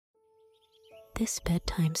This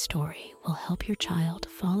bedtime story will help your child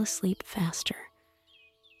fall asleep faster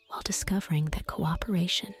while discovering that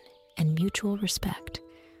cooperation and mutual respect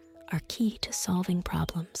are key to solving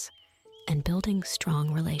problems and building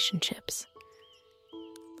strong relationships.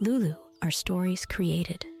 Lulu are stories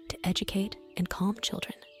created to educate and calm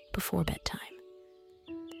children before bedtime.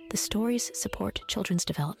 The stories support children's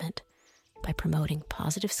development by promoting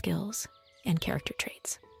positive skills and character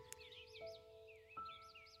traits.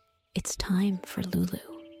 It's time for Lulu.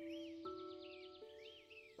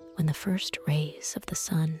 When the first rays of the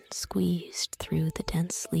sun squeezed through the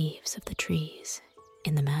dense leaves of the trees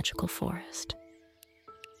in the magical forest,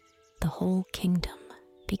 the whole kingdom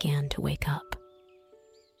began to wake up.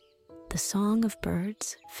 The song of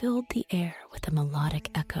birds filled the air with a melodic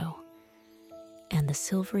echo, and the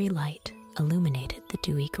silvery light illuminated the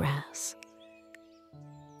dewy grass.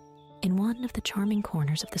 In one of the charming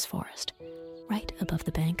corners of this forest, right above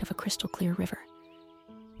the bank of a crystal-clear river,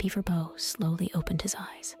 Beaver Beau slowly opened his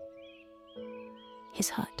eyes. His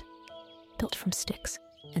hut, built from sticks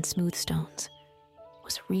and smooth stones,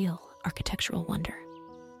 was real architectural wonder.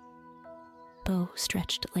 Beau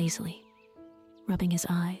stretched lazily, rubbing his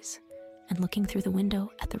eyes and looking through the window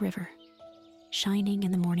at the river, shining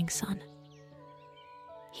in the morning sun.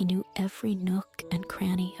 He knew every nook and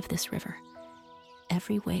cranny of this river,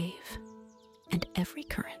 every wave, and every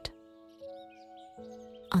current.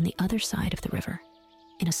 On the other side of the river,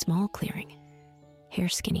 in a small clearing, Hair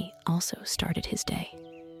Skinny also started his day.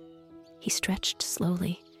 He stretched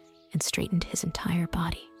slowly and straightened his entire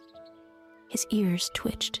body. His ears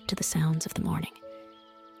twitched to the sounds of the morning,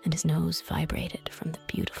 and his nose vibrated from the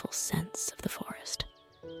beautiful scents of the forest.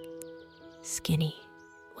 Skinny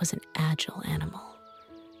was an agile animal,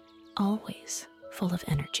 always full of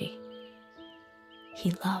energy.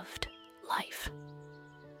 He loved life.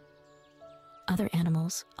 Other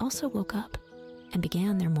animals also woke up and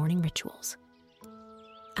began their morning rituals.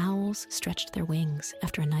 Owls stretched their wings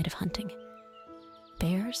after a night of hunting.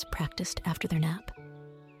 Bears practiced after their nap,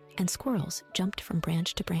 and squirrels jumped from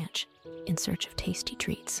branch to branch in search of tasty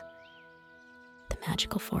treats. The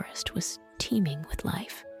magical forest was teeming with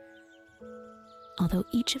life. Although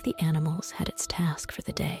each of the animals had its task for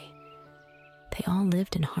the day, they all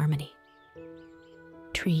lived in harmony.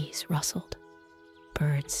 Trees rustled,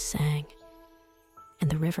 birds sang, and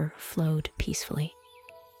the river flowed peacefully.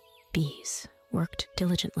 Bees worked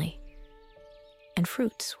diligently, and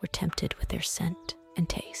fruits were tempted with their scent and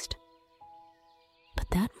taste. But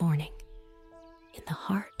that morning, in the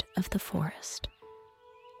heart of the forest,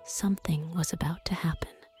 something was about to happen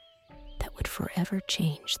that would forever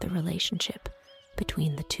change the relationship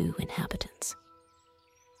between the two inhabitants.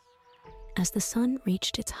 As the sun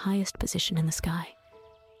reached its highest position in the sky,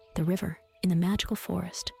 the river in the magical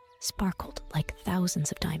forest sparkled like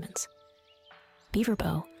thousands of diamonds. Beaver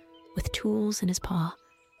Beau, with tools in his paw,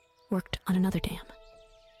 worked on another dam,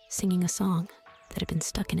 singing a song that had been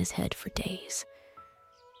stuck in his head for days.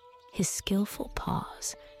 His skillful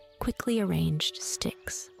paws quickly arranged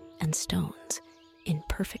sticks and stones in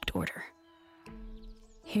perfect order.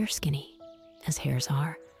 Hair Skinny, as hares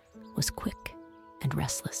are, was quick and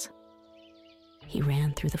restless. He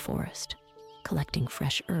ran through the forest, collecting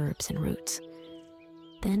fresh herbs and roots.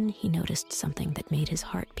 Then he noticed something that made his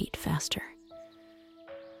heart beat faster.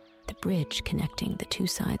 The bridge connecting the two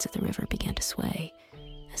sides of the river began to sway,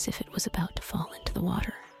 as if it was about to fall into the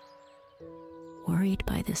water. Worried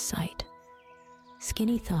by this sight,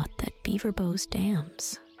 Skinny thought that Beaver Beau's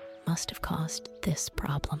dams must have caused this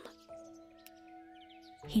problem.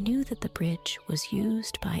 He knew that the bridge was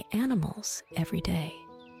used by animals every day,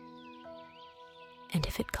 and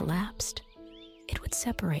if it collapsed, it would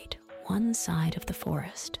separate one side of the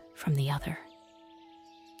forest from the other.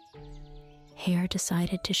 Hare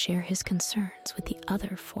decided to share his concerns with the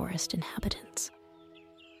other forest inhabitants.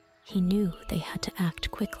 He knew they had to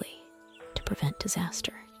act quickly to prevent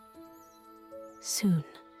disaster. Soon,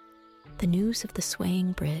 the news of the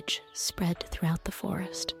swaying bridge spread throughout the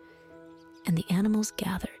forest, and the animals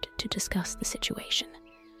gathered to discuss the situation.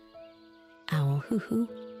 Owl Hoo-Hoo,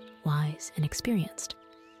 wise and experienced,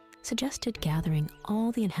 suggested gathering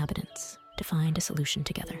all the inhabitants to find a solution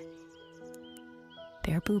together.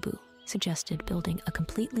 Bear Boo Boo suggested building a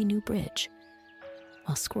completely new bridge,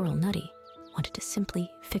 while Squirrel Nutty wanted to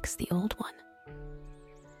simply fix the old one.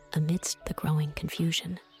 Amidst the growing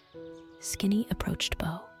confusion, Skinny approached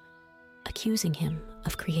Beau, accusing him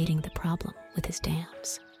of creating the problem with his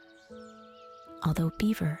dams. Although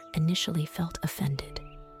Beaver initially felt offended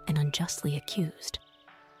and unjustly accused,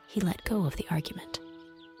 he let go of the argument.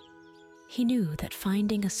 He knew that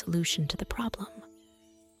finding a solution to the problem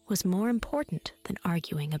was more important than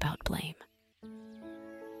arguing about blame.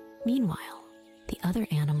 Meanwhile, the other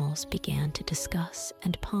animals began to discuss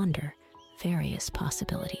and ponder various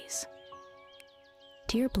possibilities.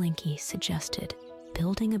 Dear Blinky suggested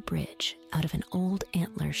building a bridge out of an old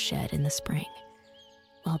antler shed in the spring,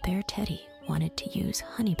 while Bear Teddy wanted to use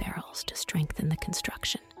honey barrels to strengthen the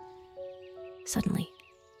construction. Suddenly,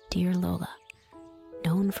 dear Lola,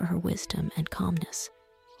 known for her wisdom and calmness,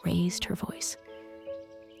 raised her voice.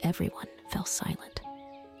 Everyone fell silent,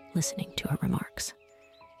 listening to her remarks.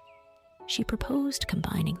 She proposed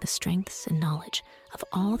combining the strengths and knowledge of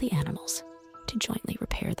all the animals to jointly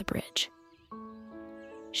repair the bridge.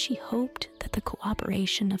 She hoped that the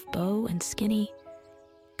cooperation of Bo and Skinny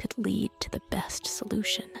could lead to the best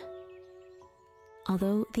solution.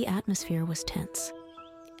 Although the atmosphere was tense,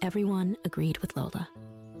 everyone agreed with Lola.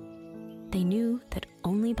 They knew that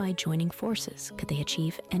only by joining forces could they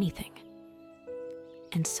achieve anything.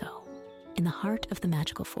 And so, in the heart of the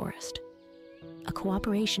magical forest, a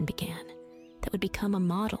cooperation began that would become a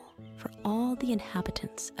model for all the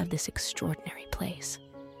inhabitants of this extraordinary place.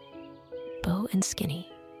 Bo and Skinny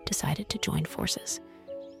decided to join forces.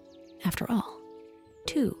 After all,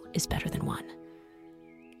 2 is better than 1.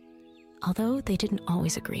 Although they didn't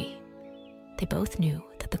always agree, they both knew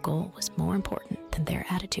that the goal was more important than their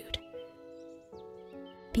attitude.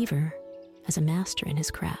 Beaver, as a master in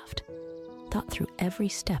his craft, thought through every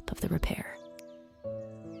step of the repair.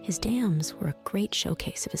 His dams were a great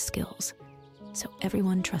showcase of his skills, so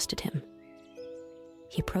everyone trusted him.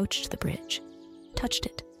 He approached the bridge, touched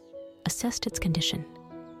it, assessed its condition,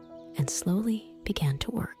 and slowly began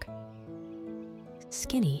to work.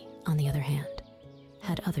 Skinny, on the other hand,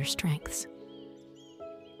 had other strengths.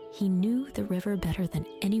 He knew the river better than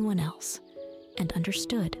anyone else and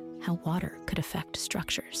understood how water could affect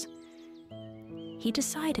structures. He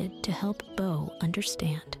decided to help Bo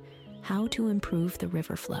understand how to improve the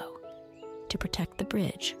river flow to protect the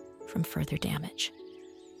bridge from further damage.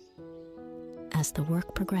 As the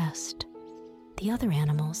work progressed, the other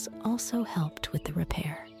animals also helped with the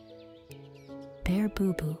repair. Bear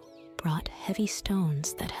Boo Boo brought heavy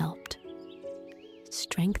stones that helped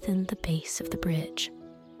strengthen the base of the bridge.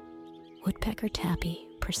 Woodpecker Tappy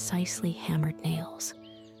precisely hammered nails,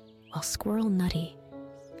 while Squirrel Nutty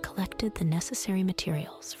collected the necessary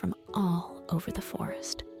materials from all over the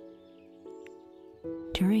forest.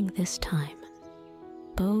 During this time,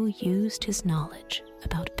 Bo used his knowledge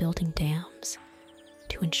about building dams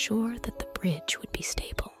to ensure that the bridge would be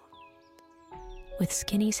stable. With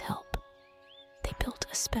Skinny's help, they built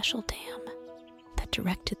a special dam that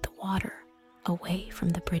directed the water away from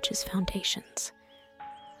the bridge's foundations,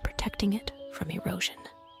 protecting it from erosion.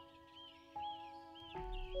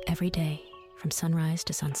 Every day, from sunrise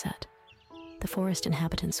to sunset, the forest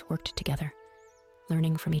inhabitants worked together,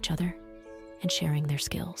 learning from each other and sharing their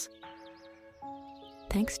skills.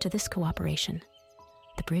 Thanks to this cooperation,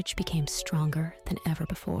 the bridge became stronger than ever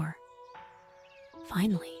before.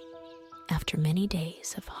 Finally, after many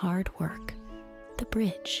days of hard work, the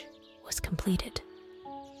bridge was completed.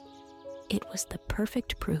 It was the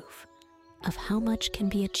perfect proof of how much can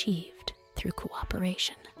be achieved through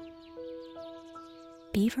cooperation.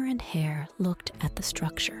 Beaver and Hare looked at the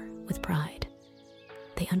structure with pride.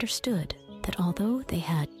 They understood that although they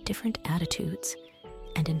had different attitudes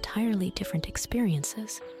and entirely different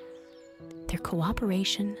experiences, their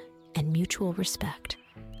cooperation and mutual respect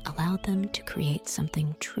allowed them to create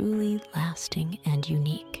something truly lasting and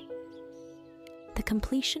unique. The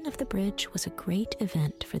completion of the bridge was a great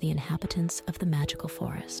event for the inhabitants of the magical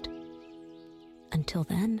forest. Until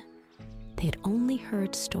then, they had only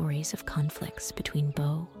heard stories of conflicts between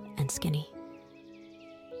Bo and Skinny.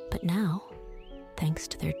 But now, thanks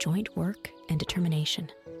to their joint work and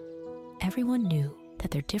determination, everyone knew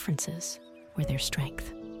that their differences were their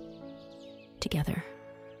strength. Together,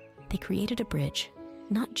 they created a bridge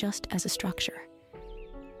not just as a structure,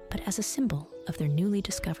 but as a symbol of their newly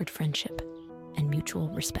discovered friendship and mutual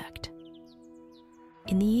respect.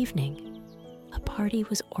 In the evening, a party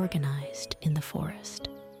was organized in the forest.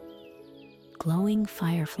 Glowing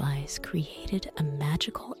fireflies created a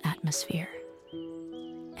magical atmosphere,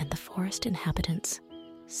 and the forest inhabitants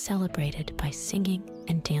celebrated by singing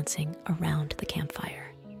and dancing around the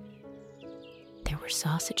campfire. There were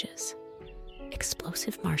sausages,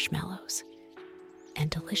 explosive marshmallows, and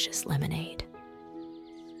delicious lemonade.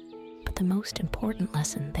 But the most important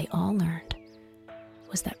lesson they all learned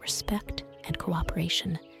was that respect and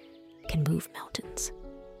cooperation can move mountains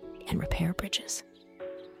and repair bridges.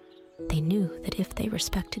 They knew that if they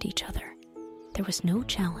respected each other, there was no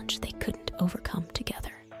challenge they couldn't overcome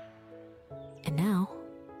together. And now,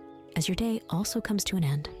 as your day also comes to an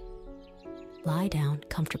end, lie down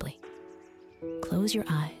comfortably. Close close your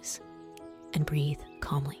eyes and breathe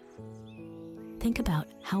calmly. Think about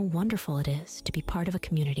how wonderful it is to be part of a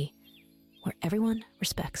community where everyone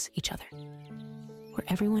respects each other, where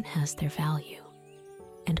everyone has their value,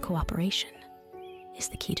 and cooperation is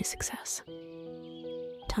the key to success.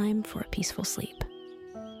 Time for a peaceful sleep.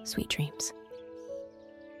 Sweet dreams.